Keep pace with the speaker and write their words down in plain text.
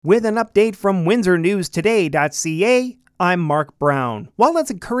With an update from WindsorNewsToday.ca, I'm Mark Brown. While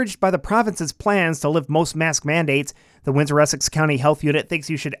it's encouraged by the province's plans to lift most mask mandates, the Windsor-Essex County Health Unit thinks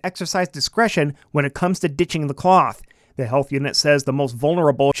you should exercise discretion when it comes to ditching the cloth. The health unit says the most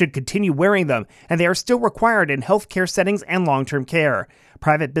vulnerable should continue wearing them, and they are still required in healthcare settings and long-term care.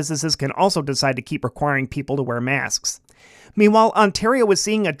 Private businesses can also decide to keep requiring people to wear masks. Meanwhile, Ontario is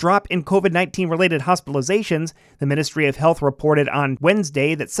seeing a drop in COVID-19 related hospitalizations. The Ministry of Health reported on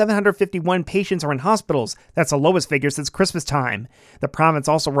Wednesday that 751 patients are in hospitals. That's the lowest figure since Christmas time. The province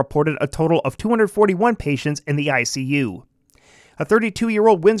also reported a total of 241 patients in the ICU. A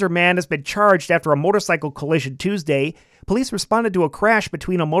 32-year-old Windsor man has been charged after a motorcycle collision Tuesday. Police responded to a crash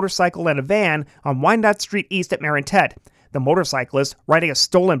between a motorcycle and a van on Wyandotte Street East at Marintet. The motorcyclist, riding a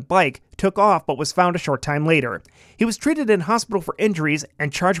stolen bike, took off but was found a short time later. He was treated in hospital for injuries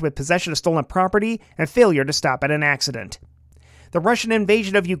and charged with possession of stolen property and failure to stop at an accident. The Russian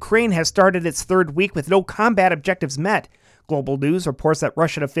invasion of Ukraine has started its third week with no combat objectives met. Global News reports that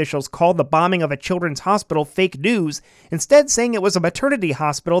Russian officials called the bombing of a children's hospital fake news, instead saying it was a maternity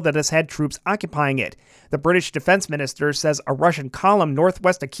hospital that has had troops occupying it. The British defense minister says a Russian column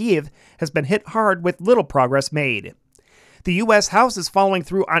northwest of Kyiv has been hit hard with little progress made. The U.S. House is following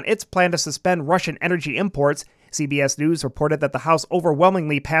through on its plan to suspend Russian energy imports. CBS News reported that the House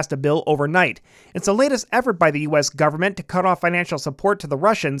overwhelmingly passed a bill overnight. It's the latest effort by the U.S. government to cut off financial support to the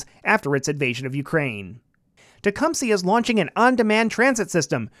Russians after its invasion of Ukraine. Tecumseh is launching an on-demand transit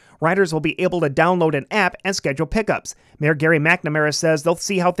system. Riders will be able to download an app and schedule pickups. Mayor Gary McNamara says they'll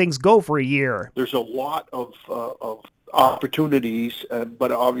see how things go for a year. There's a lot of opportunities,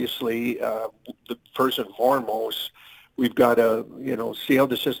 but obviously, first and foremost, we've got to, see how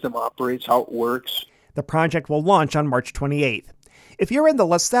the system operates, how it works. The project will launch on March 28th. If you're in the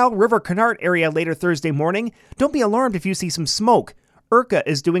LaSalle River Canard area later Thursday morning, don't be alarmed if you see some smoke. IRCA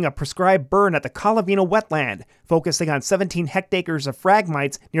is doing a prescribed burn at the Calavino wetland, focusing on 17 hectares of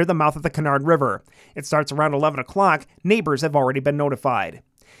phragmites near the mouth of the Canard River. It starts around 11 o'clock. Neighbors have already been notified.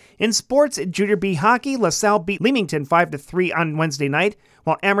 In sports, in Junior B hockey, LaSalle beat Leamington 5-3 on Wednesday night,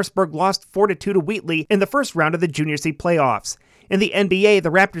 while Amherstburg lost 4-2 to Wheatley in the first round of the Junior C playoffs. In the NBA,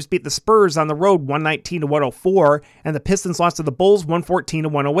 the Raptors beat the Spurs on the road 119-104, and the Pistons lost to the Bulls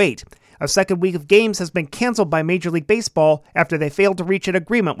 114-108. A second week of games has been canceled by Major League Baseball after they failed to reach an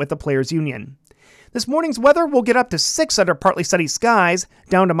agreement with the Players Union. This morning's weather will get up to 6 under partly sunny skies,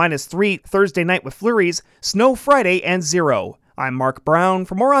 down to -3 Thursday night with flurries, snow Friday, and 0. I'm Mark Brown.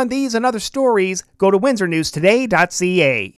 For more on these and other stories, go to WindsorNewsToday.ca.